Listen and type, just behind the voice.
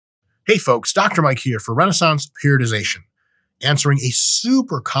Hey folks, Dr. Mike here for Renaissance Periodization. Answering a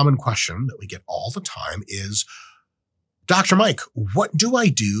super common question that we get all the time is, Dr. Mike, what do I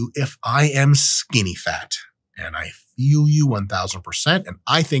do if I am skinny fat? And I feel you 1000%. And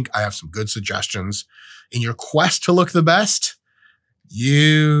I think I have some good suggestions. In your quest to look the best,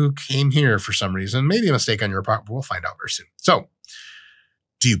 you came here for some reason, maybe a mistake on your part, but we'll find out very soon. So,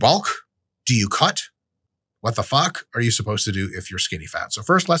 do you bulk? Do you cut? What the fuck are you supposed to do if you're skinny fat? So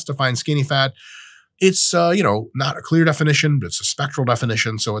first, let's define skinny fat. It's, not a clear definition, but it's a spectral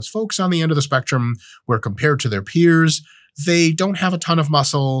definition. So it's folks on the end of the spectrum where compared to their peers, they don't have a ton of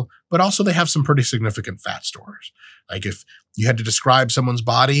muscle, but also they have some pretty significant fat stores. Like if you had to describe someone's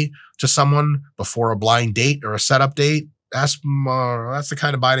body to someone before a blind date or a setup date, that's the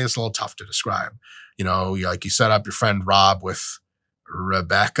kind of body that's a little tough to describe. You set up your friend Rob with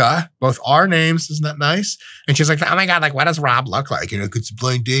Rebecca, both our names. Isn't that nice? And she's like, oh my God, what does Rob look like? It's a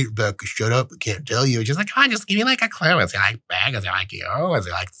blind date, Rebecca, shut up, I can't tell you. And she's like, come on, just give me a clue. Is he big? Is he you? Is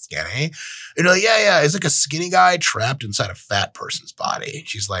he skinny? Yeah. It's like a skinny guy trapped inside a fat person's body. And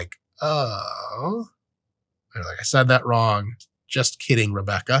she's like, oh. And I said that wrong. Just kidding,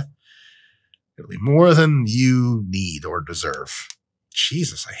 Rebecca. It'll be more than you need or deserve.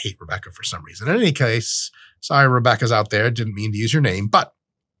 Jesus, I hate Rebecca for some reason. In any case, sorry, Rebecca's out there. Didn't mean to use your name, but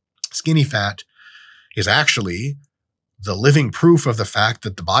skinny fat is actually the living proof of the fact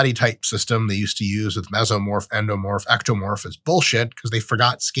that the body type system they used to use with mesomorph, endomorph, ectomorph is bullshit because they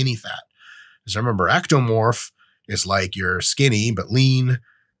forgot skinny fat. Because remember, ectomorph is like you're skinny but lean.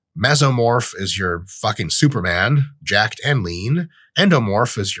 Mesomorph is your fucking Superman, jacked and lean.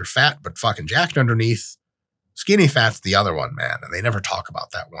 Endomorph is you're fat but fucking jacked underneath. Skinny fat's the other one, man, and they never talk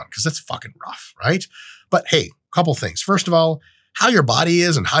about that one because that's fucking rough, right? But hey, couple things. First of all, how your body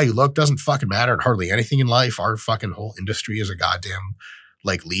is and how you look doesn't fucking matter at hardly anything in life. Our fucking whole industry is a goddamn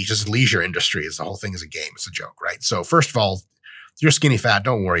leisure industry. The whole thing is a game. It's a joke, right? So first of all, if you're skinny fat,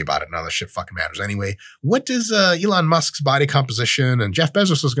 don't worry about it. None of this shit fucking matters anyway. What does Elon Musk's body composition, and Jeff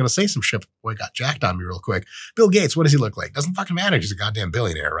Bezos was going to say some shit. Boy, got jacked on me real quick. Bill Gates, what does he look like? Doesn't fucking matter. He's a goddamn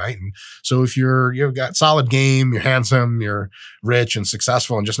billionaire, right? And so if you've got solid game, you're handsome, you're rich and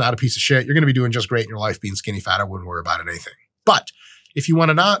successful and just not a piece of shit, you're going to be doing just great in your life being skinny fat. I wouldn't worry about anything. But if you want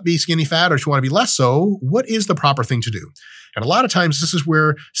to not be skinny fat or if you want to be less so, what is the proper thing to do? And a lot of times this is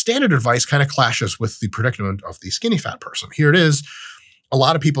where standard advice kind of clashes with the predicament of the skinny fat person. Here it is. A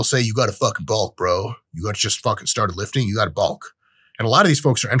lot of people say, you got to fucking bulk, bro. You got to just fucking start lifting. You got to bulk. And a lot of these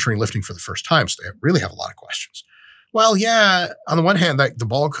folks are entering lifting for the first time. So they really have a lot of questions. Well, yeah, on the one hand, the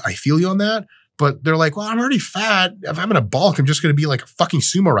bulk, I feel you on that. But they're like, well, I'm already fat. If I'm going to bulk, I'm just going to be like a fucking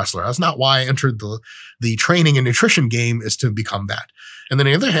sumo wrestler. That's not why I entered the training and nutrition game, is to become that. And then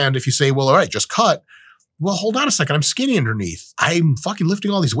on the other hand, if you say, well, all right, just cut. Well, hold on a second. I'm skinny underneath. I'm fucking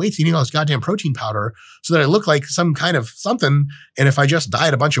lifting all these weights, eating all this goddamn protein powder so that I look like some kind of something. And if I just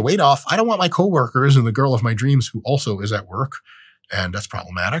diet a bunch of weight off, I don't want my coworkers and the girl of my dreams who also is at work, and that's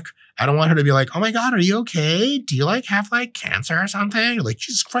problematic. I don't want her to be like, oh my God, are you okay? Do you have cancer or something? Like,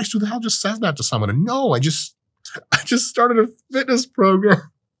 Jesus Christ, who the hell just says that to someone? And no, I just started a fitness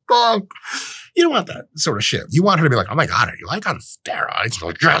program. Fuck. You don't want that sort of shit. You want her to be like, oh my God, are you on steroids?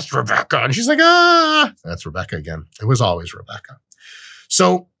 Like, yes, Rebecca. And she's like, ah. That's Rebecca again. It was always Rebecca.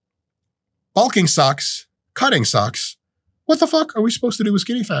 So bulking sucks. Cutting sucks. What the fuck are we supposed to do with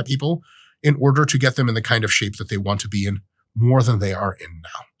skinny fat people in order to get them in the kind of shape that they want to be in more than they are in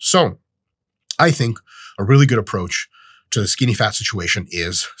now? So I think a really good approach to the skinny fat situation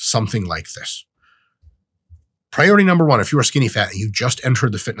is something like this. Priority number one, if you are skinny fat and you just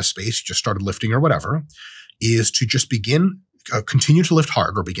entered the fitness space, you just started lifting or whatever, is to just continue to lift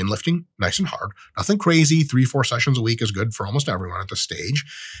hard or begin lifting nice and hard. Nothing crazy. 3-4 sessions a week is good for almost everyone at this stage.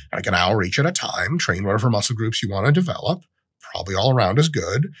 Like an hour each at a time. Train whatever muscle groups you want to develop. Probably all around is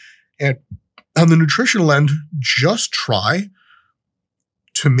good. And on the nutritional end, just try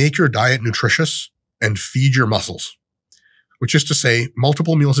to make your diet nutritious and feed your muscles, which is to say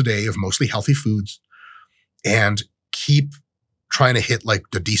multiple meals a day of mostly healthy foods, and keep trying to hit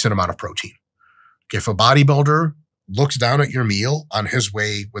the decent amount of protein. If a bodybuilder looks down at your meal on his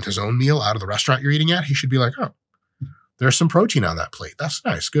way with his own meal out of the restaurant you're eating at, he should be like, oh, there's some protein on that plate. That's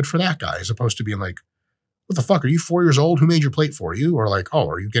nice. Good for that guy. As opposed to being like, what the fuck? Are you 4 years old? Who made your plate for you? Or like, oh,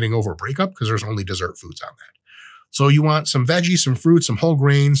 are you getting over a breakup? Because there's only dessert foods on that. So you want some veggies, some fruits, some whole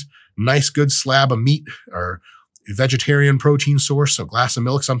grains, nice good slab of meat or vegetarian protein source, a glass of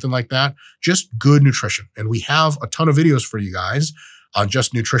milk, something like that. Just good nutrition. And we have a ton of videos for you guys on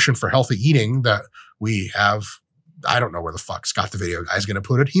just nutrition for healthy eating that we have. I don't know where the fuck Scott the video guy is going to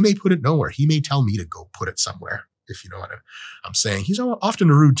put it. He may put it nowhere. He may tell me to go put it somewhere. if you know what I'm saying. He's often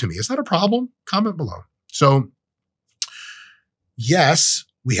rude to me. Is that a problem? Comment below. So yes,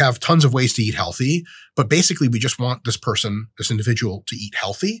 we have tons of ways to eat healthy, but basically we just want this individual to eat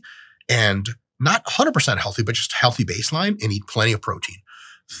healthy and not 100% healthy, but just a healthy baseline and eat plenty of protein.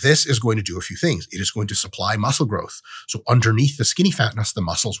 This is going to do a few things. It is going to supply muscle growth. So underneath the skinny fatness, the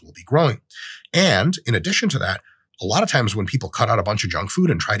muscles will be growing. And in addition to that, a lot of times when people cut out a bunch of junk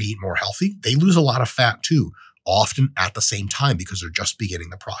food and try to eat more healthy, they lose a lot of fat too, often at the same time because they're just beginning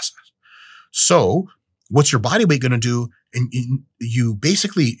the process. So what's your body weight going to do? And you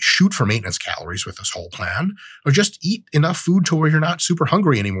basically shoot for maintenance calories with this whole plan, or just eat enough food to where you're not super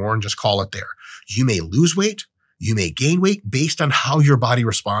hungry anymore and just call it there. You may lose weight. You may gain weight based on how your body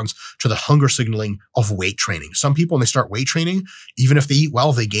responds to the hunger signaling of weight training. Some people, when they start weight training, even if they eat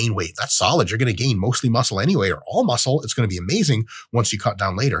well, they gain weight. That's solid. You're going to gain mostly muscle anyway, or all muscle. It's going to be amazing once you cut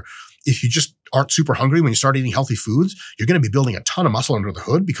down later. If you just aren't super hungry when you start eating healthy foods, you're going to be building a ton of muscle under the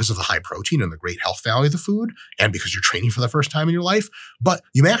hood because of the high protein and the great health value of the food, and because you're training for the first time in your life. But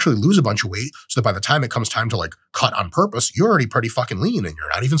you may actually lose a bunch of weight so that by the time it comes time to like cut on purpose, you're already pretty fucking lean and you're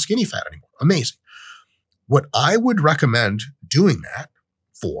not even skinny fat anymore. Amazing. What I would recommend doing that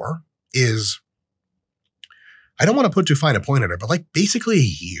for is, I don't want to put too fine a point on it, but like basically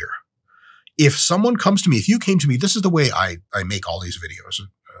a year. If someone comes to me, if you came to me, this is the way I make all these videos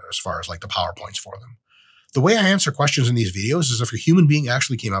as far as like the PowerPoints for them. The way I answer questions in these videos is if a human being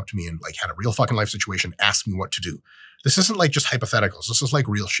actually came up to me and like had a real fucking life situation, asked me what to do. This isn't like just hypotheticals. This is like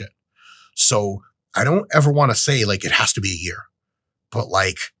real shit. So I don't ever want to say like it has to be a year, but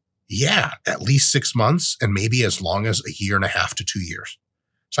like, yeah, at least 6 months and maybe as long as a year and a half to 2 years.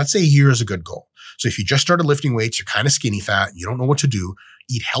 So I'd say a year is a good goal. So if you just started lifting weights, you're kind of skinny fat, you don't know what to do,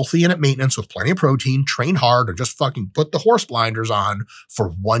 eat healthy and at maintenance with plenty of protein, train hard, or just fucking put the horse blinders on for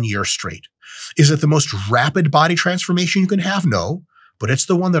 1 year straight. Is it the most rapid body transformation you can have? No, but it's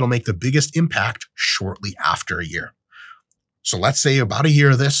the one that'll make the biggest impact shortly after a year. So let's say about a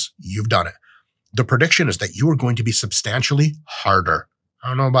year of this, you've done it. The prediction is that you are going to be substantially harder. I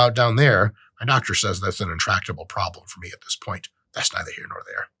don't know about down there. My doctor says that's an intractable problem for me at this point. That's neither here nor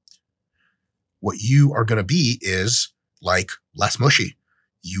there. What you are going to be is like less mushy.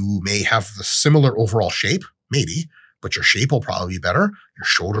 You may have the similar overall shape, maybe, but your shape will probably be better. Your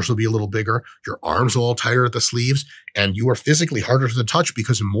shoulders will be a little bigger. Your arms are a little tighter at the sleeves, and you are physically harder to the touch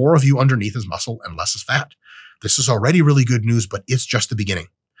because more of you underneath is muscle and less is fat. This is already really good news, but it's just the beginning.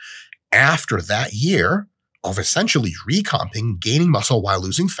 After that year of essentially recomping, gaining muscle while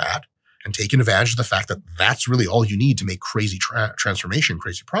losing fat, and taking advantage of the fact that that's really all you need to make crazy transformation,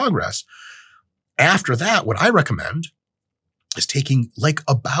 crazy progress. After that, what I recommend is taking like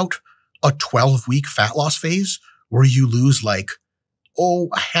about a 12-week fat loss phase where you lose like,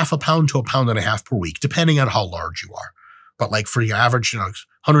 a half a pound to a pound and a half per week, depending on how large you are. But like for your average,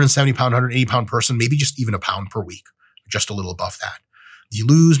 170 pound, 180 pound person, maybe just even a pound per week, just a little above that. You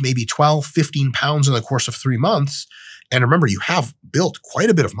lose maybe 12, 15 pounds in the course of 3 months. And remember, you have built quite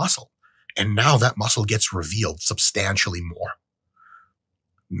a bit of muscle. And now that muscle gets revealed substantially more.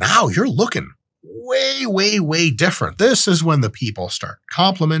 Now you're looking way, way, way different. This is when the people start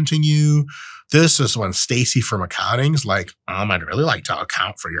complimenting you. This is when Stacy from accounting's like, I'd really like to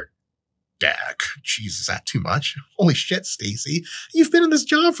account for your deck. Jeez, is that too much? Holy shit, Stacy. You've been in this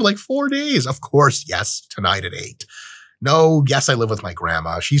job for like 4 days. Of course, yes, tonight at 8. No, yes, I live with my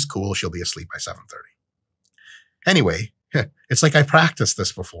grandma. She's cool. She'll be asleep by 7:30. Anyway, it's like I practiced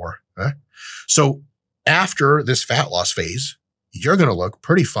this before. Huh? So after this fat loss phase, you're going to look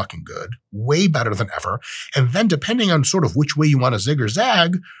pretty fucking good, way better than ever. And then depending on sort of which way you want to zig or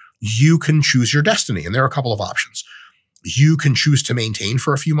zag, you can choose your destiny. And there are a couple of options. You can choose to maintain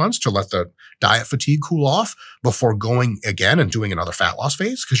for a few months to let the diet fatigue cool off before going again and doing another fat loss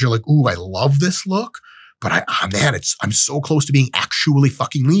phase. Because you're like, ooh, I love this look, but I'm so close to being actually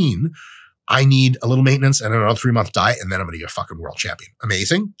fucking lean. I need a little maintenance and another 3-month diet, and then I'm going to be a fucking world champion.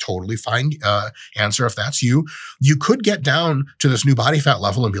 Amazing. Totally fine answer if that's you. You could get down to this new body fat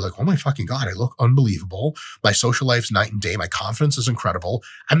level and be like, oh my fucking God, I look unbelievable. My social life's night and day. My confidence is incredible.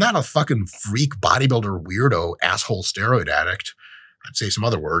 I'm not a fucking freak bodybuilder, weirdo, asshole steroid addict. I'd say some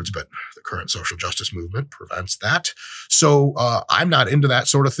other words, but the current social justice movement prevents that. So I'm not into that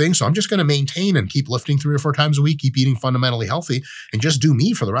sort of thing. So I'm just going to maintain and keep lifting 3 or 4 times a week, keep eating fundamentally healthy, and just do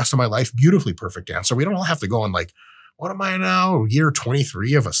me for the rest of my life. Beautifully perfect answer. We don't all have to go on like, what am I now? Year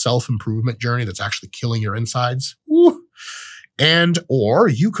 23 of a self-improvement journey that's actually killing your insides. Woo. And, or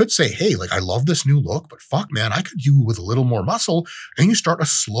you could say, hey, like, I love this new look, but fuck, man, I could do with a little more muscle. And you start a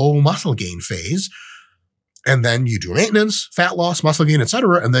slow muscle gain phase. And then you do maintenance, fat loss, muscle gain,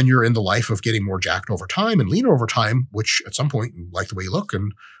 etc. And then you're in the life of getting more jacked over time and leaner over time, which at some point you like the way you look.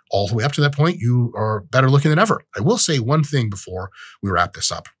 And all the way up to that point, you are better looking than ever. I will say one thing before we wrap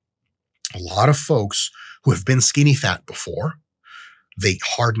this up. A lot of folks who have been skinny fat before, they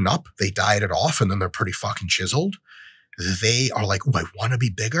harden up, they diet it off, and then they're pretty fucking chiseled. They are like, oh, I want to be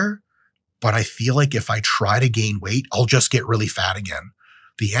bigger, but I feel like if I try to gain weight, I'll just get really fat again.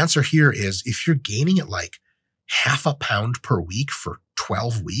 The answer here is if you're gaining it like half a pound per week for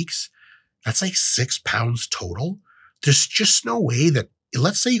 12 weeks, that's like 6 pounds total. There's just no way that,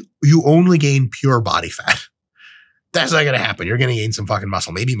 let's say you only gain pure body fat. That's not going to happen. You're going to gain some fucking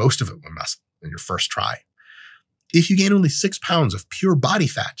muscle, maybe most of it was muscle in your first try. If you gain only 6 pounds of pure body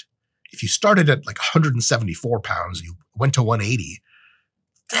fat, if you started at like 174 pounds and you went to 180,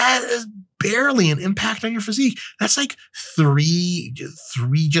 that is barely an impact on your physique. That's like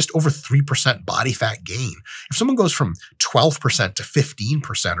just over 3% body fat gain. If someone goes from 12% to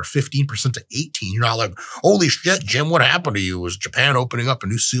 15% or 15% to 18%, you're not like, holy shit, Jim, what happened to you? Was Japan opening up a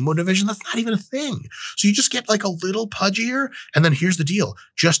new sumo division? That's not even a thing. So you just get like a little pudgier. And then here's the deal.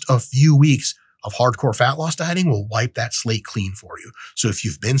 Just a few weeks of hardcore fat loss dieting will wipe that slate clean for you. So if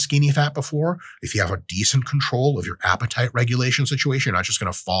you've been skinny fat before, if you have a decent control of your appetite regulation situation, you're not just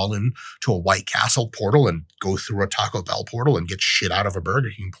going to fall into a White Castle portal and go through a Taco Bell portal and get shit out of a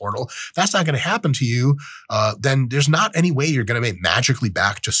Burger King portal. That's not going to happen to you. Then there's not any way you're going to be magically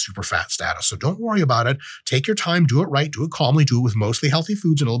back to super fat status. So don't worry about it. Take your time, do it right, do it calmly, do it with mostly healthy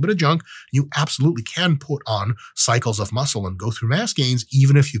foods and a little bit of junk. You absolutely can put on cycles of muscle and go through mass gains,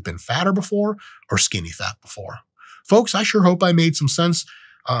 even if you've been fatter before or skinny fat before. Folks, I sure hope I made some sense.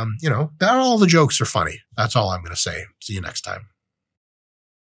 Not all the jokes are funny. That's all I'm going to say. See you next time.